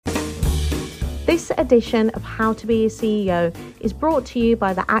This edition of How to Be a CEO is brought to you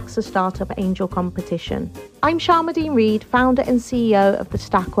by the AXA Startup Angel Competition. I'm Sharmadean Reed, founder and CEO of the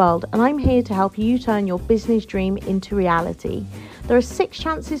Stack World, and I'm here to help you turn your business dream into reality. There are 6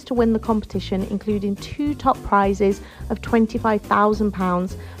 chances to win the competition, including 2 top prizes of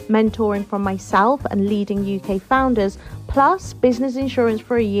 £25,000, mentoring from myself and leading UK founders, plus business insurance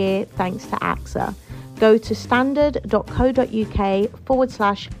for a year thanks to AXA. Go to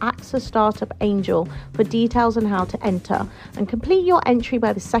standard.co.uk/AXA Startup Angel for details on how to enter and complete your entry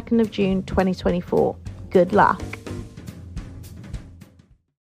by the 2nd of June 2024. Good luck.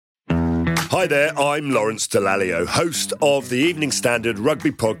 Hi there, I'm Lawrence Dallaglio, host of the Evening Standard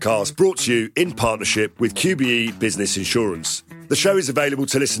Rugby podcast, brought to you in partnership with QBE Business Insurance. The show is available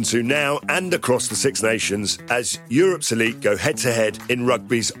to listen to now and across the Six Nations as Europe's elite go head-to-head in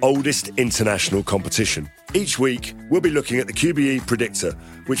rugby's oldest international competition. Each week, we'll be looking at the QBE Predictor,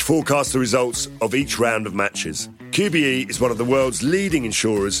 which forecasts the results of each round of matches. QBE is one of the world's leading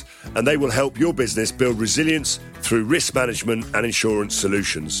insurers, and they will help your business build resilience through risk management and insurance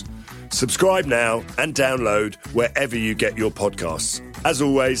solutions. Subscribe now and download wherever you get your podcasts. As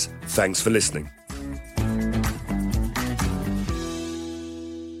always, thanks for listening.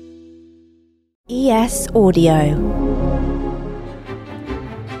 ES Audio.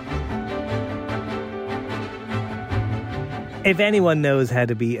 If anyone knows how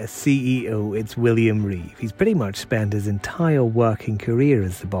to be a CEO, it's William Reeve. He's pretty much spent his entire working career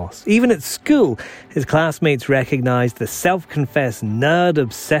as the boss. Even at school, his classmates recognised the self-confessed nerd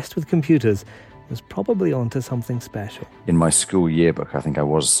obsessed with computers was probably onto something special. In my school yearbook, I think I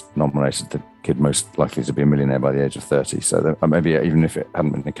was nominated the kid most likely to be a millionaire by the age of 30. So maybe even if it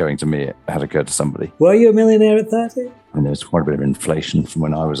hadn't been occurring to me, it had occurred to somebody. Were you a millionaire at 30? I mean, there's quite a bit of inflation from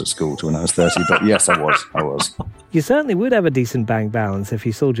when I was at school to when I was 30, but yes, I was. You certainly would have a decent bank balance if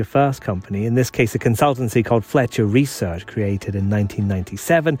you sold your first company, in this case a consultancy called Fletcher Research, created in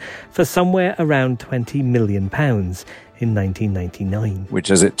 1997 for somewhere around £20 million in 1999.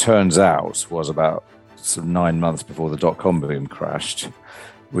 Which, as it turns out, was about sort of 9 months before the dot-com boom crashed,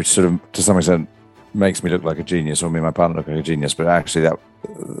 which sort of, to some extent, makes me look like a genius, or me and my partner look like a genius, but actually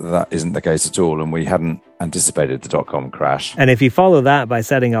that isn't the case at all, and we hadn't anticipated the dot-com crash. And if you follow that by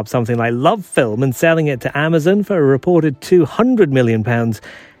setting up something like Love Film and selling it to Amazon for a reported £200 million,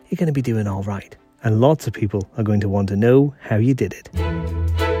 you're going to be doing all right. And lots of people are going to want to know how you did it.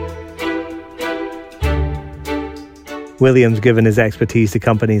 William's given his expertise to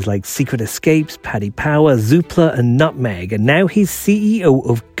companies like Secret Escapes, Paddy Power, Zoopla and Nutmeg, and now he's CEO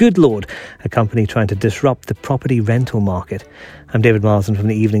of Goodlord, a company trying to disrupt the property rental market. I'm David Marsden from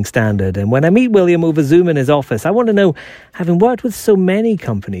the Evening Standard, and when I meet William over Zoom in his office, I want to know, having worked with so many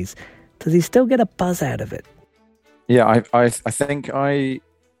companies, does he still get a buzz out of it? Yeah, I think I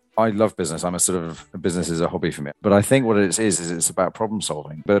love business. Business is a hobby for me. But I think what it is it's about problem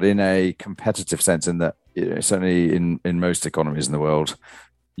solving, but in a competitive sense, in that, certainly in most economies in the world,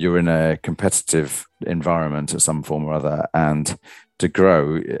 you're in a competitive environment of some form or other. And to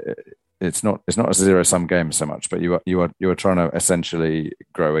grow, it's not a zero-sum game so much, but you are trying to essentially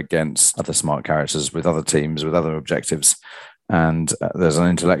grow against other smart characters with other teams, with other objectives. And there's an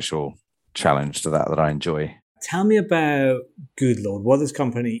intellectual challenge to that I enjoy. Tell me about Goodlord, what this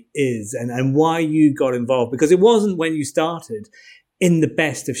company is and why you got involved, because it wasn't, when you started, in the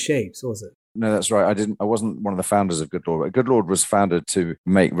best of shapes, was it? No, that's right. I wasn't one of the founders of Goodlord, but Goodlord was founded to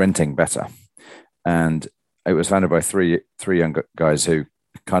make renting better. And it was founded by three young guys who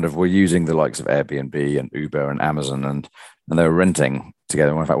kind of were using the likes of Airbnb and Uber and Amazon, and they were renting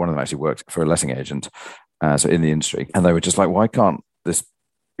together. In fact, one of them actually worked for a letting agent, so in the industry. And they were just like, why can't this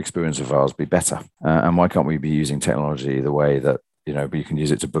experience of ours be better? And why can't we be using technology the way that, you can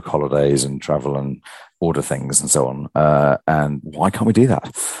use it to book holidays and travel and order things and so on? And why can't we do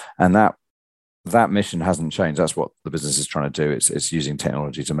that? And that mission hasn't changed. That's what the business is trying to do. It's using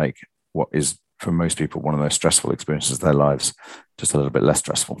technology to make what is, for most people, one of the most stressful experiences of their lives just a little bit less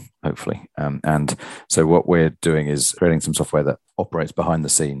stressful, hopefully. And so what we're doing is creating some software that operates behind the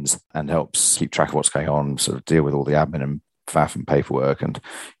scenes and helps keep track of what's going on, sort of deal with all the admin and faff and paperwork. And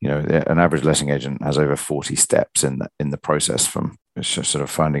an average letting agent has over 40 steps in the process, from sort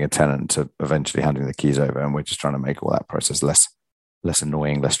of finding a tenant to eventually handing the keys over. And we're just trying to make all that process less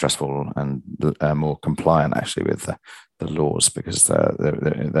annoying, less stressful, and more compliant actually with the laws, because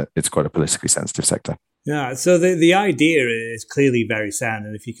it's quite a politically sensitive sector. Yeah, so the idea is clearly very sound.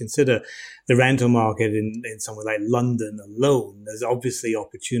 And if you consider the rental market in somewhere like London alone, there's obviously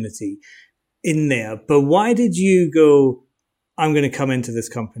opportunity in there. But why did you go, I'm going to come into this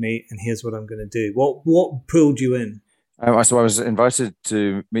company and here's what I'm going to do? What pulled you in? So I was invited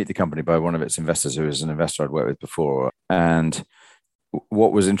to meet the company by one of its investors, who is an investor I'd worked with before. And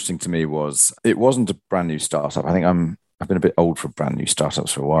what was interesting to me was it wasn't a brand new startup. I think I've been a bit old for brand new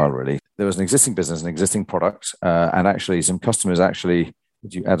startups for a while, really. There was an existing business, an existing product, and actually some customers actually,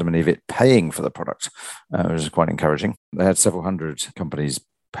 would you Adam and Eve it, paying for the product, which was quite encouraging. They had several hundred companies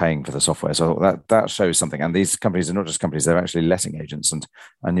paying for the software. So that shows something. And these companies are not just companies, they're actually letting agents. And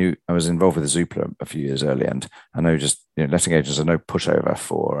I knew I was involved with Zoopla a few years earlier, and I know just letting agents are no pushover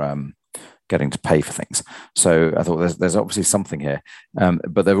for getting to pay for things. So I thought there's obviously something here.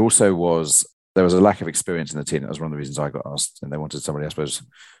 But there was a lack of experience in the team. That was one of the reasons I got asked, and they wanted somebody, I suppose,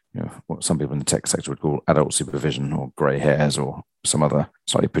 what some people in the tech sector would call adult supervision or grey hairs or some other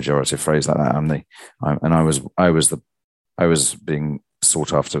slightly pejorative phrase like that. I was being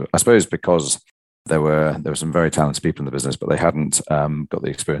sought after, I suppose, because there were some very talented people in the business, but they hadn't got the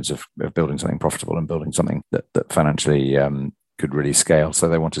experience of building something profitable and building something that financially could really scale. So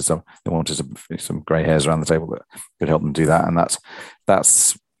they wanted some grey hairs around the table that could help them do that. And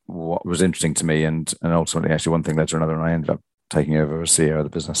that's what was interesting to me. And ultimately, actually, one thing led to another, and I ended up taking over as CEO of the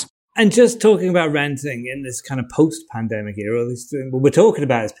business. And just talking about renting in this kind of post-pandemic era, at least what we're talking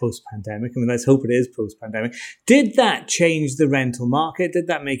about is post-pandemic. I mean, let's hope it is post-pandemic. Did that change the rental market? Did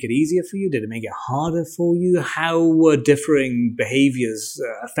that make it easier for you? Did it make it harder for you? How were differing behaviours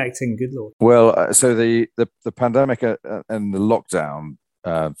affecting Goodlord? Well, so the pandemic and the lockdown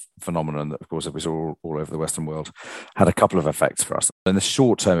phenomenon that, of course, we saw all over the Western world had a couple of effects for us. In the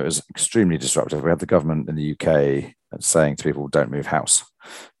short term, it was extremely disruptive. We had the government in the UK saying to people, don't move house.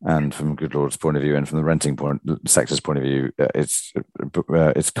 And from Goodlord's point of view and from the renting sector's point of view, it's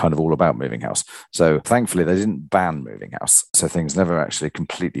kind of all about moving house. So thankfully, they didn't ban moving house. So things never actually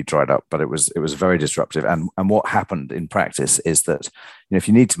completely dried up, but it was very disruptive. And what happened in practice is that if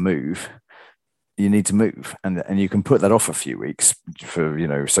you need to move, you need to move, and you can put that off a few weeks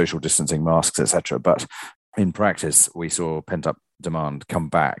for social distancing, masks, etc. But in practice, we saw pent up demand come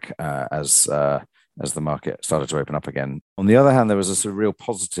back as the market started to open up again. On the other hand, there was a sort of real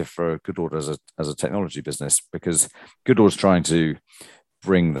positive for Goodlord as a technology business, because Goodlord's trying to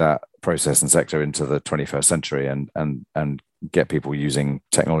bring that process and sector into the 21st century and get people using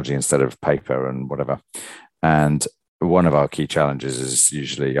technology instead of paper and whatever. And one of our key challenges is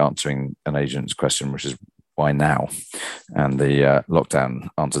usually answering an agent's question, which is why now? And the lockdown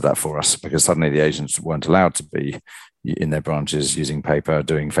answered that for us, because suddenly the agents weren't allowed to be in their branches using paper,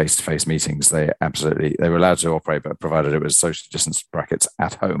 doing face-to-face meetings. They were allowed to operate, but provided it was social distance brackets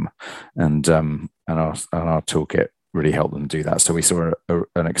at home. And our toolkit really helped them do that. So we saw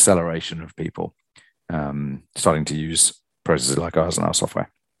an acceleration of people starting to use processes like ours and our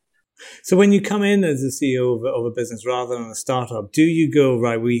software. So when you come in as a CEO of a business rather than a startup, do you go,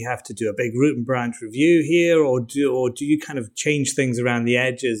 right, we have to do a big root and branch review here, or do you kind of change things around the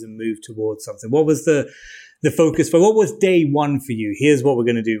edges and move towards something? What was the focus what was day one for you? Here's what we're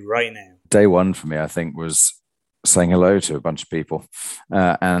going to do right now. Day one for me, I think, was saying hello to a bunch of people.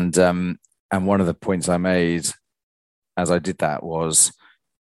 And one of the points I made as I did that was,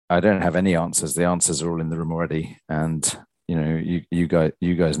 I don't have any answers. The answers are all in the room already. And you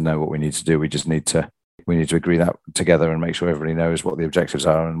guys know what we need to do. We need to agree that together and make sure everybody knows what the objectives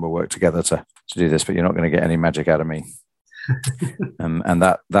are, and we'll work together to do this. But you're not going to get any magic out of me. And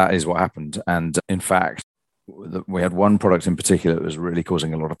that is what happened. And in fact, we had one product in particular that was really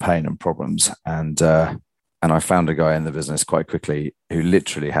causing a lot of pain and problems. And I found a guy in the business quite quickly who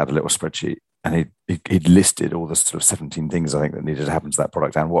literally had a little spreadsheet, and he'd listed all the sort of 17 things I think that needed to happen to that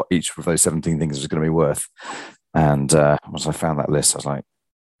product and what each of those 17 things was going to be worth. And once I found that list, I was like,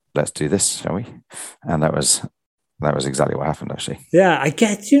 let's do this, shall we? And that was exactly what happened, actually. Yeah, I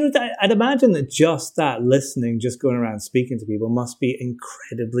get, I'd imagine that just that listening, just going around speaking to people must be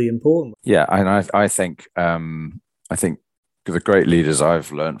incredibly important. Yeah, and I think the great leaders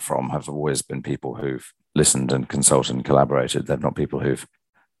I've learned from have always been people who've listened and consulted and collaborated. They're not people who've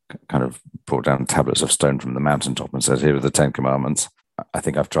kind of brought down tablets of stone from the mountaintop and said, here are the 10 commandments. I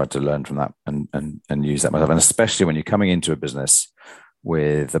think I've tried to learn from that and use that myself. And especially when you're coming into a business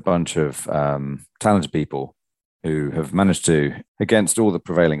with a bunch of talented people who have managed to, against all the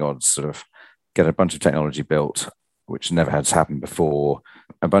prevailing odds, sort of get a bunch of technology built, which never had happened before,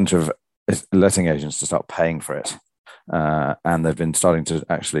 a bunch of letting agents to start paying for it. And they've been starting to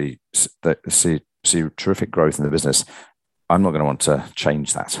actually see terrific growth in the business. I'm not going to want to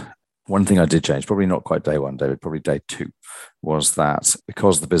change that. One thing I did change, probably not quite day one, David, probably day two, was that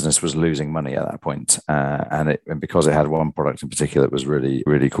because the business was losing money at that point, and because it had one product in particular that was really,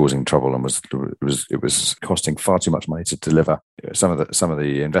 really causing trouble and it was costing far too much money to deliver. Some of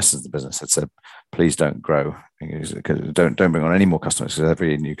the investors in the business had said, please don't grow. Don't bring on any more customers, because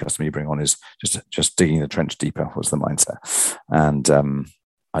every new customer you bring on is just digging the trench deeper, was the mindset. And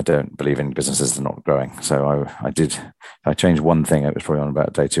I don't believe in businesses that are not growing. So I changed one thing. It was probably on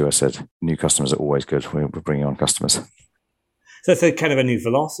about day 2. I said, new customers are always good. We're bringing on customers. So it's a kind of a new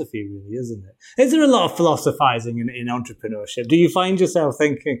philosophy, really, isn't it? Is there a lot of philosophizing in entrepreneurship? Do you find yourself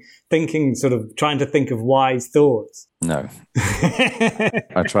thinking, sort of trying to think of wise thoughts? No.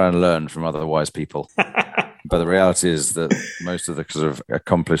 I try and learn from other wise people. But the reality is that most of the sort of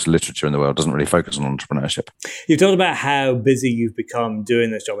accomplished literature in the world doesn't really focus on entrepreneurship. You've talked about how busy you've become doing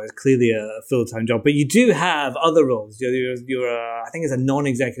this job. It's clearly a full-time job, but you do have other roles. You're I think, as a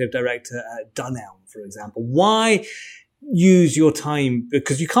non-executive director at Dunelm, for example. Why use your time?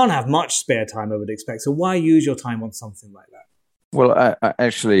 Because you can't have much spare time, I would expect. So why use your time on something like that? Well,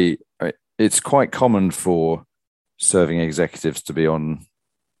 actually, it's quite common for serving executives to be on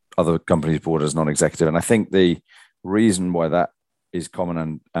other companies' board as non-executive. And I think the reason why that is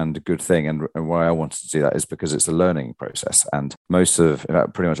common and a good thing, and why I wanted to do that, is because it's a learning process. And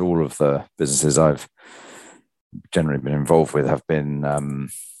pretty much all of the businesses I've generally been involved with have been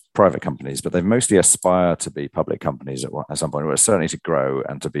private companies, but they mostly aspire to be public companies at some point, or certainly to grow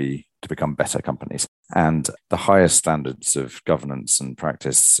and to become better companies. And the highest standards of governance and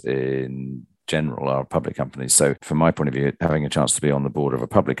practice in general are public companies. So from my point of view, having a chance to be on the board of a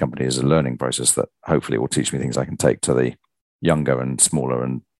public company is a learning process that hopefully will teach me things I can take to the younger and smaller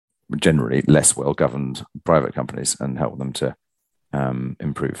and generally less well-governed private companies and help them to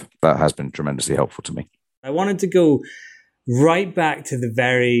improve. That has been tremendously helpful to me. I wanted to go right back to the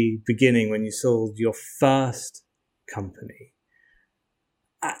very beginning when you sold your first company.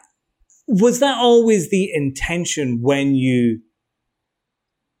 Was that always the intention when you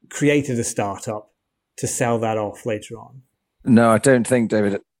created a startup to sell that off later on? No, I don't think,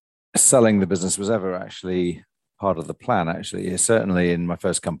 David, selling the business was ever actually part of the plan, actually. Certainly in my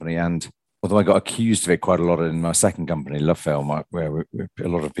first company, and although I got accused of it quite a lot in my second company, Lovefilm, where a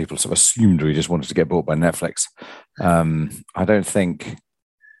lot of people sort of assumed we just wanted to get bought by Netflix. I don't think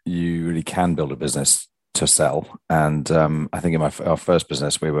you really can build a business to sell. And I think in our first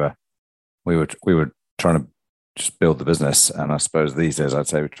business, we were trying to just build the business. And I suppose these days I'd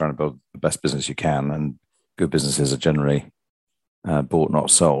say we're trying to build the best business you can. And good businesses are generally bought,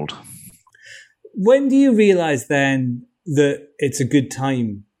 not sold. When do you realize then that it's a good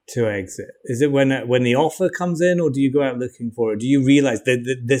time to exit? Is it when the offer comes in, or do you go out looking for it? Do you realize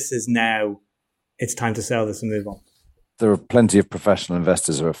that this is now, it's time to sell this and move on? There are plenty of professional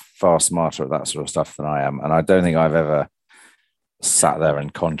investors who are far smarter at that sort of stuff than I am. And I don't think I've ever sat there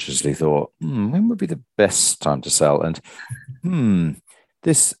and consciously thought, when would be the best time to sell? And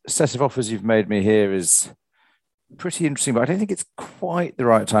this set of offers you've made me here is pretty interesting, but I don't think it's quite the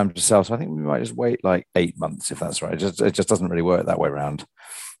right time to sell. So I think we might just wait like 8 months, if that's right. It just doesn't really work that way around.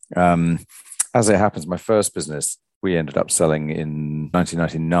 As it happens, my first business, we ended up selling in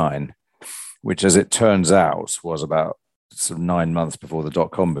 1999, which, as it turns out, was about sort of 9 months before the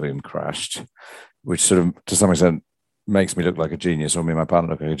dot-com boom crashed, which sort of, to some extent, makes me look like a genius, or me and my partner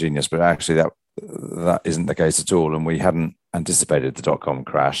look like a genius, but actually that isn't the case at all. And we hadn't anticipated the dot-com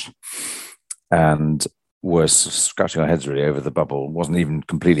crash and were scratching our heads really over the bubble. Wasn't even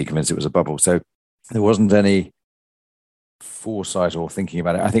completely convinced it was a bubble. So there wasn't any foresight or thinking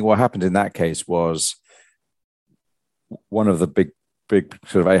about it. I think what happened in that case was one of the big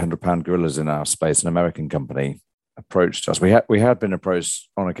sort of 800-pound gorillas in our space, an American company, approached us. We had been approached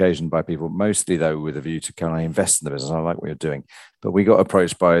on occasion by people, mostly though with a view to, can I invest in the business? I like what you're doing. But we got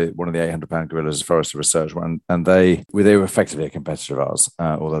approached by one of the 800-pound gorillas, Forrester Research, and they were effectively a competitor of ours,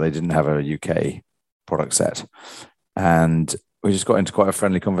 although they didn't have a UK product set. And we just got into quite a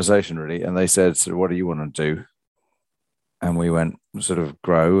friendly conversation, really. And they said, so what do you want to do? And we went, sort of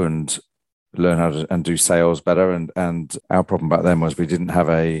grow and learn how to and do sales better. And our problem back then was we didn't have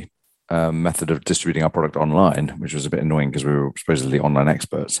a method of distributing our product online, which was a bit annoying because we were supposedly online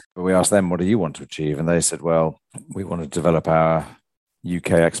experts. But we asked them, what do you want to achieve? And they said, well, we want to develop our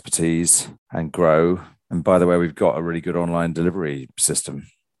UK expertise and grow. And by the way, we've got a really good online delivery system.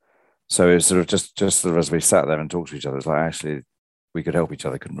 So it's sort of just sort of as we sat there and talked to each other, it's like, actually, we could help each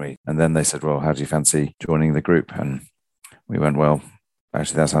other, couldn't we? And then they said, well, how do you fancy joining the group? And we went, well,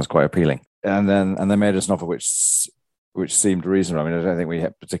 actually, that sounds quite appealing. And they made us an offer which seemed reasonable. I mean, I don't think we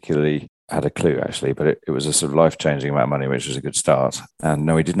particularly had a clue, actually, but it was a sort of life-changing amount of money, which was a good start. And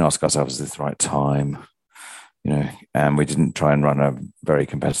no, we didn't ask ourselves, is this the right time? And we didn't try and run a very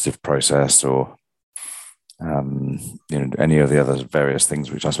competitive process or, any of the other various things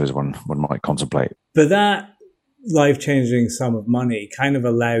which I suppose one might contemplate. But that life-changing sum of money kind of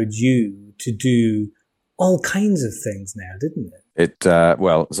allowed you to do all kinds of things now, didn't it?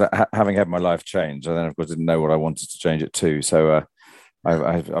 Having had my life change, I then of course didn't know what I wanted to change it to. So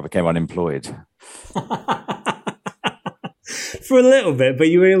I became unemployed. For a little bit, but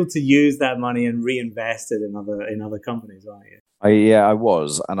you were able to use that money and reinvest it in other companies, aren't you? I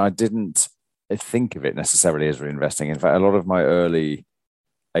was, and I didn't think of it necessarily as reinvesting. In fact, a lot of my early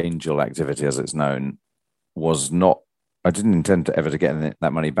angel activity, as it's known, was not. I didn't intend to ever to get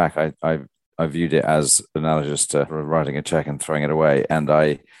that money back. I viewed it as analogous to writing a check and throwing it away,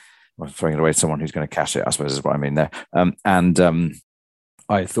 throwing it away to someone who's going to cash it, I suppose is what I mean there.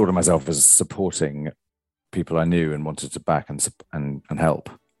 I thought of myself as supporting people I knew and wanted to back and help.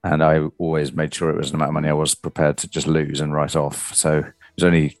 And I always made sure it was an amount of money I was prepared to just lose and write off. So it was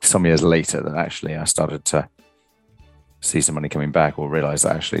only some years later that actually I started to see some money coming back, or realize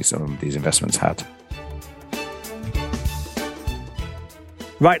that actually some of these investments had.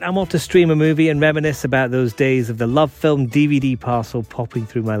 Right, I'm off to stream a movie and reminisce about those days of the Love Film DVD parcel popping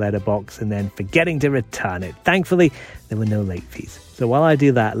through my letterbox and then forgetting to return it. Thankfully, there were no late fees. So while I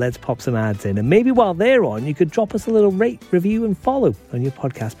do that, let's pop some ads in. And maybe while they're on, you could drop us a little rate, review and follow on your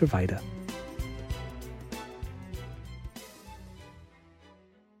podcast provider.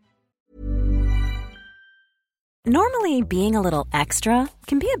 Normally, being a little extra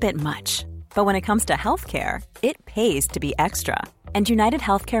can be a bit much. But when it comes to healthcare, it pays to be extra. And United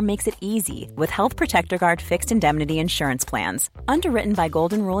Healthcare makes it easy with Health Protector Guard fixed indemnity insurance plans. Underwritten by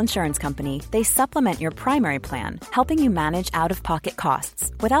Golden Rule Insurance Company, they supplement your primary plan, helping you manage out-of-pocket costs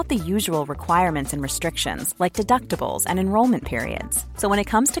without the usual requirements and restrictions like deductibles and enrollment periods. So when it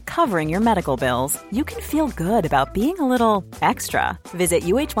comes to covering your medical bills, you can feel good about being a little extra. Visit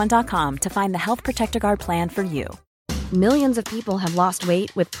uh1.com to find the Health Protector Guard plan for you. Millions of people have lost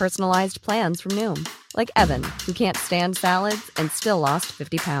weight with personalized plans from Noom. Like Evan, who can't stand salads and still lost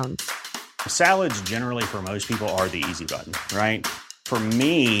 50 pounds. Salads generally for most people are the easy button, right? For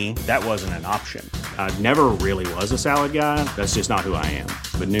me, that wasn't an option. I never really was a salad guy. That's just not who I am.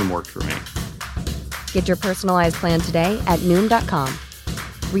 But Noom worked for me. Get your personalized plan today at Noom.com.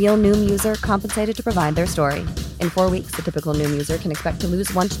 Real Noom user compensated to provide their story. In 4 weeks, the typical Noom user can expect to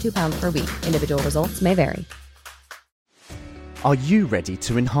lose 1 to 2 pounds per week. Individual results may vary. Are you ready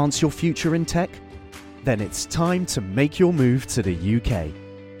to enhance your future in tech? Then it's time to make your move to the UK,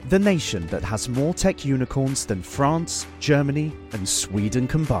 the nation that has more tech unicorns than France, Germany, and Sweden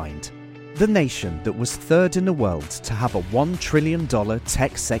combined. The nation that was third in the world to have a $1 trillion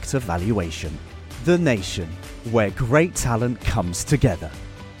tech sector valuation. The nation where great talent comes together.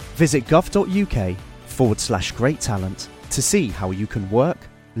 Visit gov.uk/great talent to see how you can work,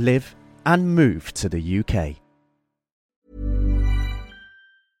 live, and move to the UK.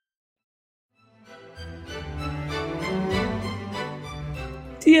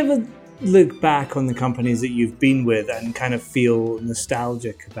 Do you ever look back on the companies that you've been with and kind of feel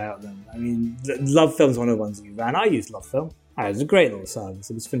nostalgic about them? I mean, Love Film's one of the ones that you ran. I used Love Film. It was a great little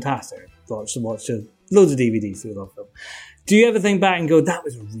service. It was fantastic. Watched loads of DVDs through Love Film. Do you ever think back and go, that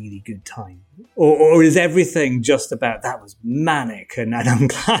was a really good time? Or is everything just about, that was manic and I'm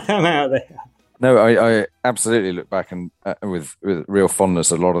glad I'm out there? No, I absolutely look back and with real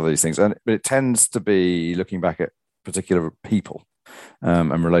fondness at a lot of these things. But it tends to be looking back at particular people.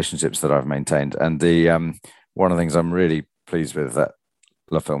 And relationships that I've maintained. And the one of the things I'm really pleased with that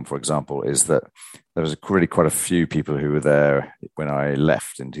Love Film, for example, is that there was really quite a few people who were there when I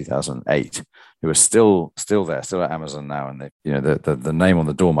left in 2008 who are still there, still at Amazon now. And the name on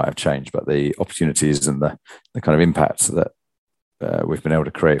the door might have changed, but the opportunities and the kind of impact that we've been able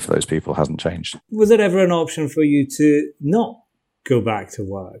to create for those people hasn't changed. Was it ever an option for you to not go back to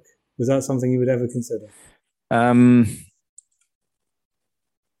work? Was that something you would ever consider?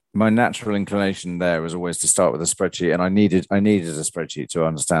 My natural inclination there was always to start with a spreadsheet, and I needed a spreadsheet to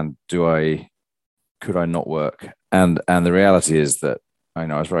understand could I not work? And the reality is that I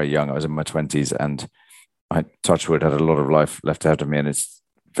was very young. I was in my 20s, and I, touch wood, had a lot of life left ahead of me, and it's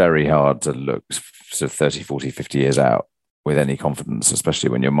very hard to look sort of 30, 40, 50 years out with any confidence, especially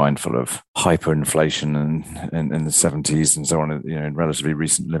when you're mindful of hyperinflation and in the 70s and so on, in relatively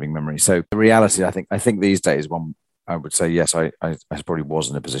recent living memory. So the reality, I think these days, I would say, yes, I probably was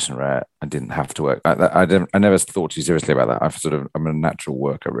in a position where I didn't have to work. I never thought too seriously about that. I'm a natural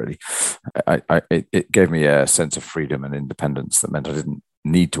worker, really. It gave me a sense of freedom and independence that meant I didn't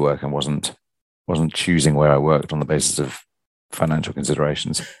need to work and wasn't choosing where I worked on the basis of financial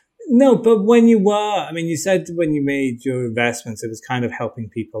considerations. No, but when you you said when you made your investments, it was kind of helping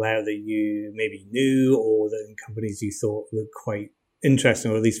people out that you maybe knew or that in companies you thought looked quite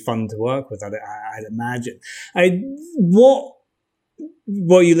interesting or at least fun to work with, I'd imagine. What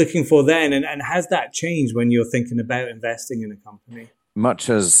what are you looking for then? And has that changed when you're thinking about investing in a company? Much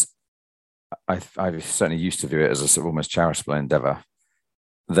as I certainly used to view it as a sort of almost charitable endeavor,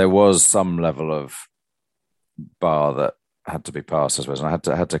 there was some level of bar that had to be passed, I suppose. And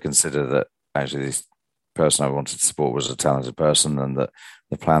I had to consider that actually this person I wanted to support was a talented person, and that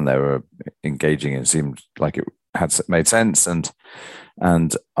the plan they were engaging in seemed like it had made sense.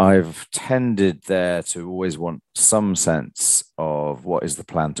 And I've tended there to always want some sense of what is the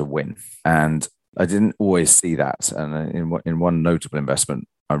plan to win. And I didn't always see that. And in one notable investment,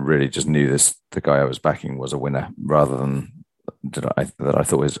 I really just knew the guy I was backing was a winner, rather than that I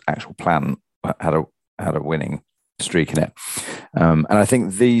thought his actual plan had a winning streak in it. And I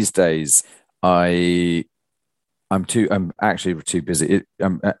think these days I'm actually too busy.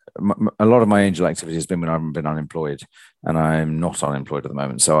 A lot of my angel activity has been when I've been unemployed, and I'm not unemployed at the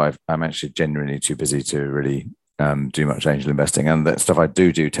moment. So I'm actually genuinely too busy to really do much angel investing. And that stuff I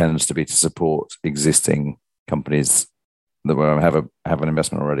do tends to be to support existing companies where I have an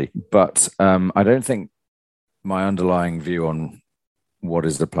investment already. But I don't think my underlying view on what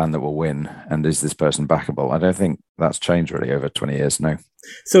is the plan that will win and is this person backable, I don't think that's changed really over 20 years. No.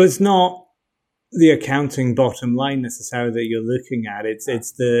 So it's not the accounting bottom line necessarily that you're looking at. It's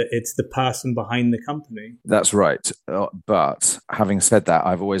the person behind the company. That's right. But having said that,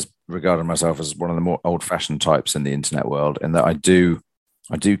 I've always regarded myself as one of the more old-fashioned types in the internet world, in that I do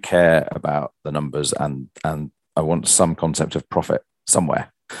care about the numbers, and I want some concept of profit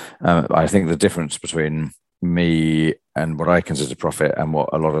somewhere. I think the difference between me and what I consider profit and what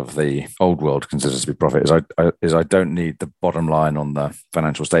a lot of the old world considers to be profit is I don't need the bottom line on the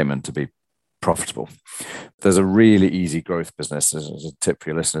financial statement to be profitable. There's a really easy growth business. As a tip for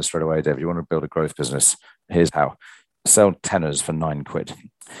your listeners straight away, Dave, you want to build a growth business, here's how. Sell tenors for £9.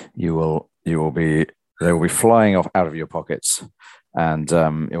 They will be flying off out of your pockets, and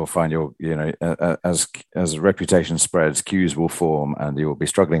you'll find as reputation spreads, queues will form, and you will be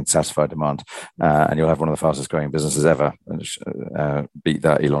struggling to satisfy demand, and you'll have one of the fastest growing businesses ever. Beat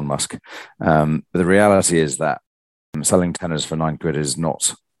that, Elon Musk. But the reality is that selling tenors for £9 is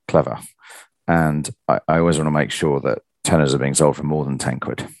not clever, and I always want to make sure that tenors are being sold for more than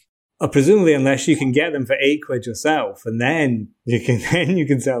 £10. Presumably, unless you can get them for £8 yourself, and then you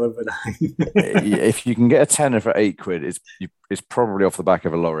can sell them for £9. If you can get a tenner for £8, it's probably off the back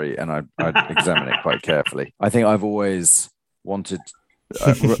of a lorry, and I'd examine it quite carefully. I think I've always wanted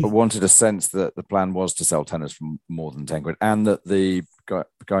a sense that the plan was to sell tenors for more than £10, and that the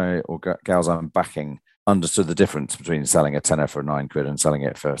guy or gals I'm backing understood the difference between selling a tenner for £9 and selling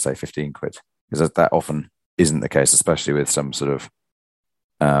it for, say, £15, because that often isn't the case, especially with some sort of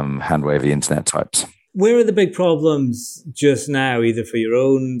hand-wavy internet types. Where are the big problems just now, either for your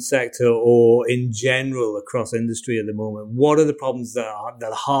own sector or in general across industry at the moment? What are the problems that are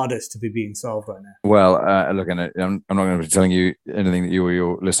the hardest to be being solved right now? Well, look, I'm not going to be telling you anything that you or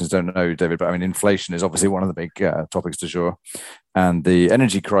your listeners don't know, David, but I mean, inflation is obviously one of the big topics du jour. And the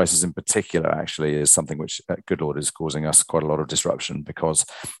energy crisis in particular actually is something which at Goodlord is causing us quite a lot of disruption, because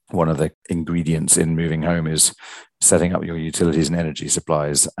one of the ingredients in moving home is setting up your utilities and energy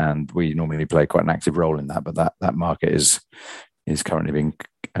supplies. And we normally play quite an active role in that, but that market is currently being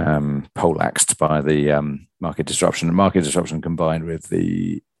poleaxed by the market disruption. And market disruption combined with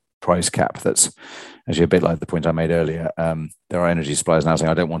the price cap, that's actually a bit like the point I made earlier. There are energy suppliers now saying,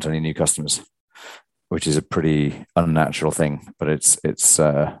 I don't want any new customers, which is a pretty unnatural thing. But it's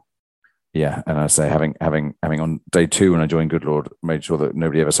yeah. And I say, having on day 2 when I joined Goodlord, made sure that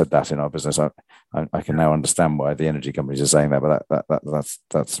nobody ever said that in our business. I can now understand why the energy companies are saying that, but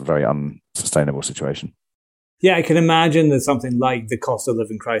that's a very unsustainable situation. Yeah, I can imagine that something like the cost of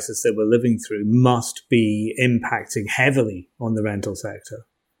living crisis that we're living through must be impacting heavily on the rental sector.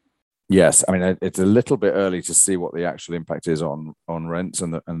 Yes, I mean, it's a little bit early to see what the actual impact is on rents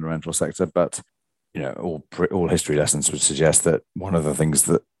and the rental sector, but all history lessons would suggest that one of the things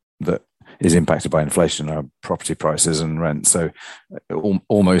that is impacted by inflation are property prices and rent. So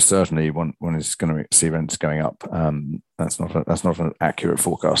almost certainly one is going to see rents going up. That's not an accurate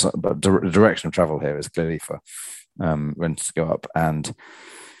forecast, but the direction of travel here is clearly for rents to go up. And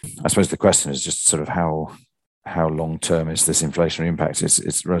I suppose the question is just sort of how long term is this inflationary impact?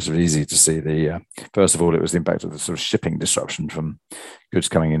 It's relatively easy to see first of all, it was the impact of the sort of shipping disruption from goods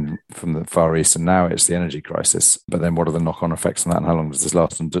coming in from the Far East, and now it's the energy crisis. But then what are the knock-on effects on that, and how long does this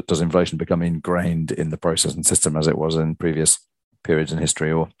last? And does inflation become ingrained in the process and system as it was in previous periods in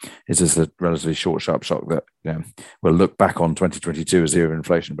history, or is this a relatively short, sharp shock that we'll look back on 2022 as the year of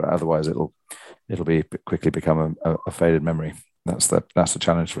inflation, but otherwise it'll quickly become a faded memory? That's the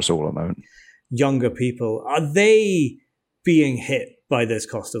challenge for us all at the moment. Younger people, are they being hit by this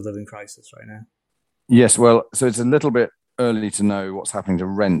cost of living crisis right now? Yes, well, so it's a little bit early to know what's happening to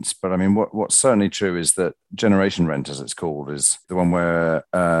rents, but I mean, what's certainly true is that generation rent, as it's called, is the one where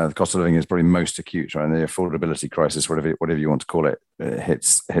the cost of living is probably most acute, right? And the affordability crisis, whatever you want to call it,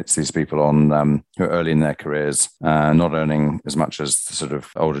 hits these people on who are early in their careers, not earning as much as the sort of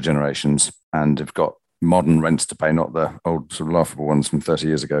older generations, and have got modern rents to pay, not the old sort of laughable ones from 30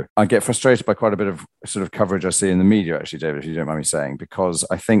 years ago. I get frustrated by quite a bit of sort of coverage I see in the media, actually, David, if you don't mind me saying, because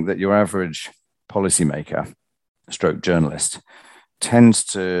I think that your average policymaker stroke journalist tends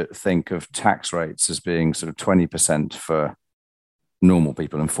to think of tax rates as being sort of 20% for normal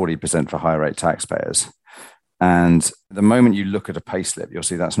people and 40% for high rate taxpayers. And the moment you look at a payslip, you'll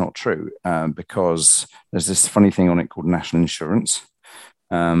see that's not true, because there's this funny thing on it called national insurance.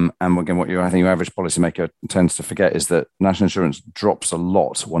 And again, I think your average policymaker tends to forget is that national insurance drops a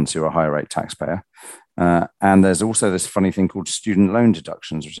lot once you're a high rate taxpayer. And there's also this funny thing called student loan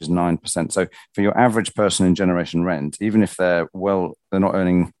deductions, which is 9%. So for your average person in generation rent, even if they're not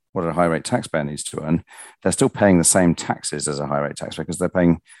earning what a high rate taxpayer needs to earn, they're still paying the same taxes as a high rate taxpayer because they're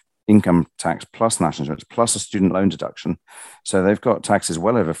paying income tax plus national insurance plus a student loan deduction. So they've got taxes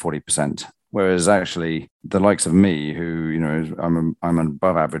well over 40%. Whereas actually the likes of me, who, you know, I'm an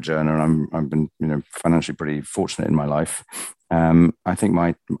above average earner and I've been, you know, financially pretty fortunate in my life. I think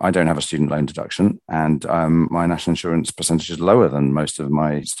I don't have a student loan deduction, and my national insurance percentage is lower than most of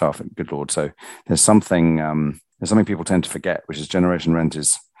my staff at Goodlord. So there's something people tend to forget, which is generation rent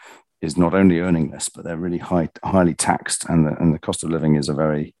is not only earning less, but they're really highly taxed, and the cost of living is a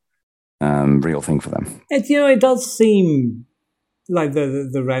very real thing for them. It does seem like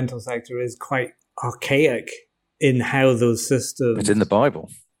the rental sector is quite archaic in how those systems... It's in the Bible.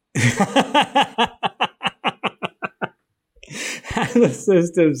 How the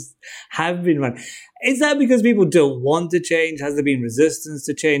systems have been run. Is that because people don't want to change? Has there been resistance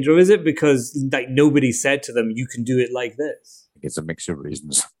to change? Or is it because nobody said to them, you can do it like this? It's a mixture of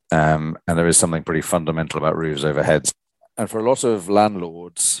reasons. And there is something pretty fundamental about roofs over heads. And for a lot of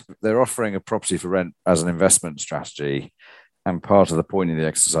landlords, they're offering a property for rent as an investment strategy. And part of the point of the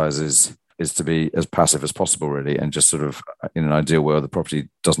exercise is to be as passive as possible, really, and just sort of, in an ideal world, the property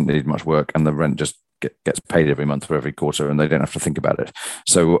doesn't need much work and the rent just gets paid every month or every quarter, and they don't have to think about it.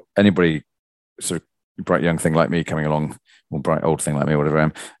 So anybody sort of bright young thing like me coming along, or bright old thing like me, whatever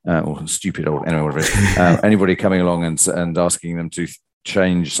I am, or stupid old, anyway, whatever it is, anybody coming along and asking them to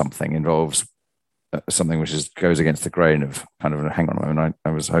change something involves something which goes against the grain of kind of, hang on a moment, I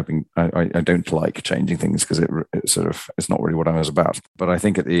was hoping, I don't like changing things because it's not really what I was about. But I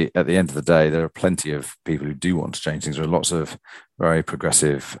think at the end of the day, there are plenty of people who do want to change things. There are lots of very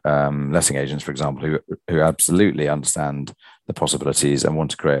progressive letting agents, for example, who absolutely understand the possibilities and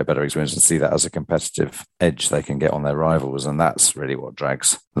want to create a better experience and see that as a competitive edge they can get on their rivals. And that's really what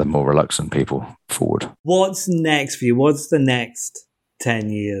drags the more reluctant people forward. What's next for you? What's the next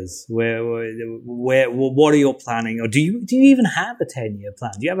 10 years? Where what are you planning? Or do you even have a 10-year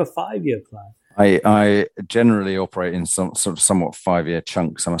plan? Do you have a 5-year plan? I generally operate in some sort of somewhat 5-year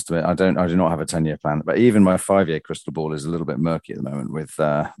chunks. I must admit, I do not have a 10-year plan, but even my 5-year crystal ball is a little bit murky at the moment with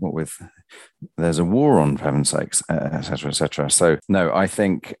there's a war on, for heaven's sakes, et cetera, et cetera. So no, I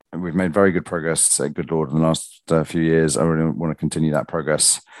think we've made very good progress at Goodlord in the last few years. I really want to continue that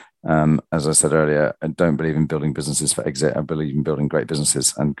progress. As I said earlier, I don't believe in building businesses for exit. I believe in building great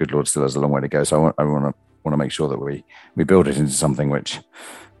businesses, and Goodlord still has a long way to go. So I want to make sure that we build it into something which,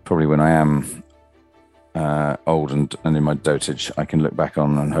 probably when I am old and in my dotage, I can look back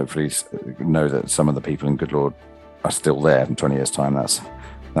on and hopefully know that some of the people in Goodlord are still there in 20 years' time. That's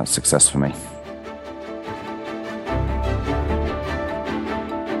success for me.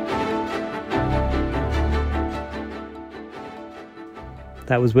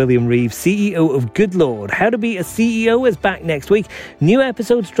 That was William Reeve, CEO of Goodlord. How to Be a CEO is back next week. New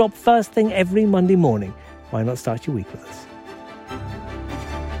episodes drop first thing every Monday morning. Why not start your week with us?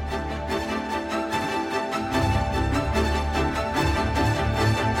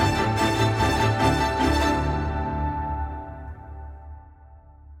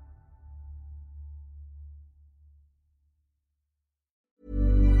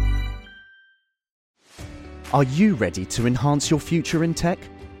 Are you ready to enhance your future in tech?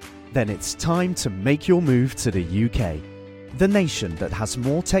 Then it's time to make your move to the UK, the nation that has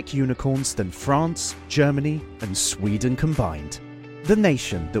more tech unicorns than France, Germany, and Sweden combined. The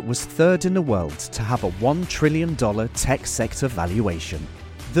nation that was third in the world to have a $1 trillion tech sector valuation.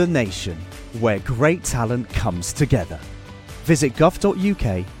 The nation where great talent comes together. Visit gov.uk/great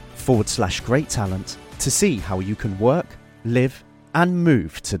talent to see how you can work, live, and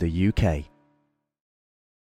move to the UK.